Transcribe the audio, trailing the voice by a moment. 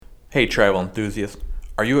Hey, travel enthusiast,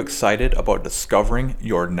 are you excited about discovering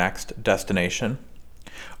your next destination?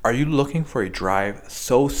 Are you looking for a drive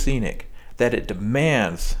so scenic that it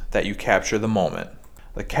demands that you capture the moment?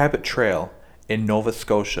 The Cabot Trail in Nova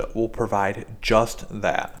Scotia will provide just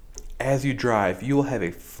that. As you drive, you will have a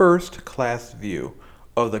first class view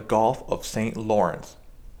of the Gulf of St. Lawrence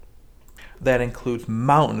that includes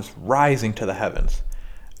mountains rising to the heavens.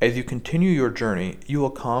 As you continue your journey, you will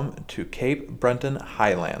come to Cape Breton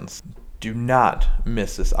Highlands. Do not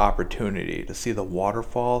miss this opportunity to see the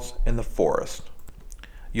waterfalls and the forest.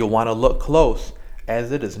 You'll want to look close,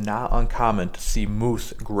 as it is not uncommon to see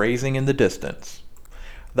moose grazing in the distance.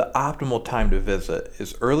 The optimal time to visit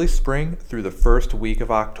is early spring through the first week of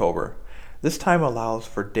October. This time allows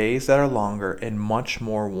for days that are longer and much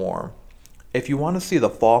more warm. If you want to see the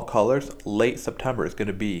fall colors, late September is going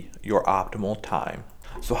to be your optimal time.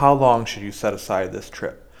 So how long should you set aside this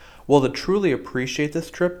trip? Well, to truly appreciate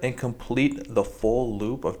this trip and complete the full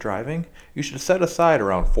loop of driving, you should set aside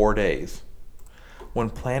around 4 days. When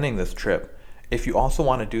planning this trip, if you also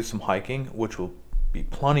want to do some hiking, which will be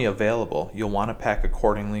plenty available, you'll want to pack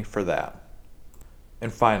accordingly for that.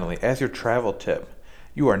 And finally, as your travel tip,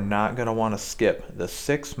 you are not going to want to skip the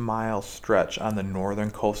 6 mile stretch on the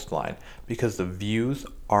northern coastline because the views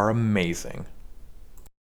are amazing.